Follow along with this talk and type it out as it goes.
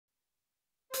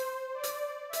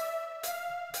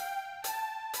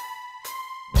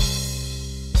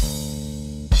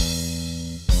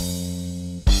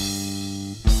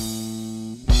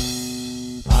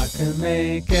can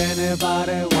make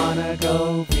anybody wanna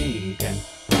go vegan.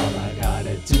 All I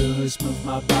gotta do is move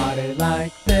my body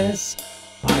like this.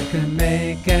 I can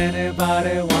make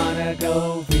anybody wanna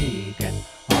go vegan.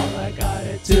 All I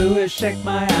gotta do is shake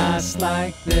my ass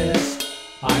like this.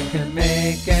 I can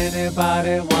make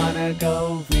anybody wanna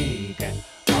go vegan.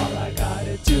 All I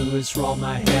gotta do is roll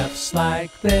my hips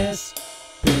like this.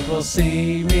 People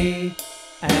see me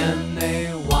and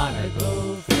they wanna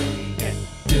go vegan.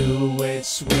 Do it,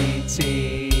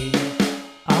 sweetie.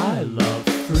 I love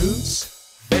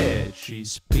fruits,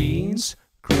 veggies, beans,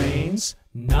 grains,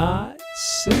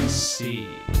 nuts and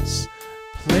seeds.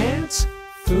 Plants,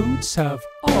 foods have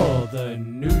all the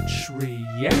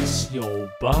nutrients your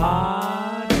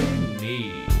body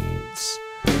needs.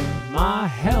 My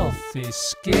healthy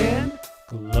skin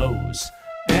glows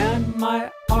and my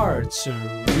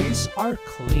arteries are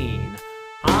clean.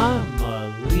 I'm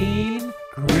a lean,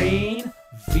 green,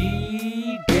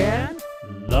 vegan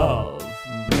love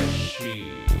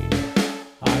machine.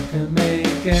 I can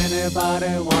make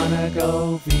anybody wanna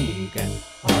go vegan.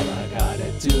 All I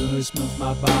gotta do is move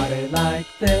my body like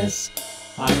this.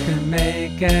 I can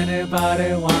make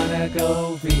anybody wanna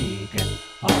go vegan.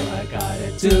 All I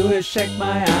gotta do is shake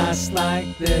my ass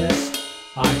like this.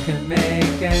 I can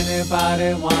make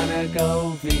anybody wanna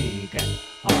go vegan.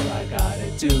 All I gotta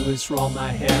do is roll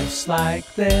my hips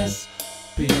like this.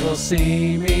 People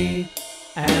see me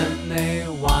and they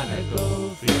wanna go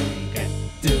vegan.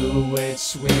 Do it,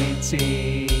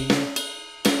 sweetie.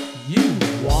 You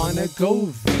wanna go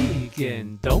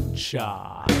vegan, don't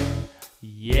ya?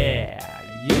 Yeah,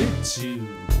 you do.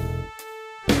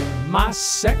 My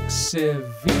sexy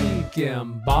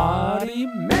vegan body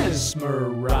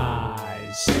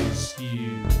mesmerizes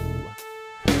you.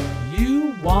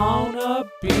 You wanna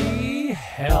be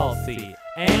healthy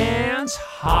and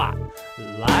hot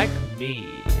like me.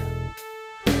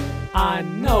 I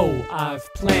know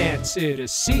I've planted a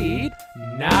seed.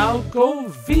 Now go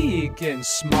vegan,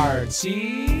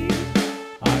 smarty.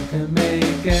 I can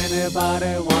make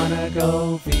anybody wanna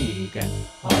go vegan.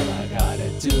 All I gotta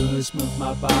do is move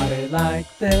my body like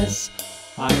this.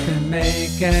 I can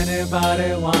make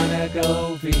anybody wanna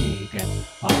go vegan.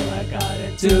 All I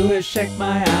gotta do is shake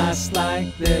my ass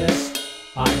like this.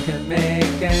 I can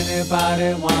make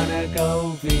anybody wanna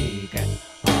go vegan.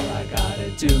 All I gotta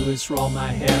do is roll my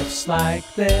hips like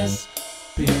this.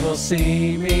 People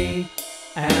see me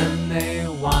and they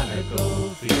wanna go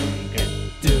vegan.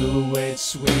 Do it,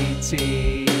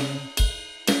 sweetie.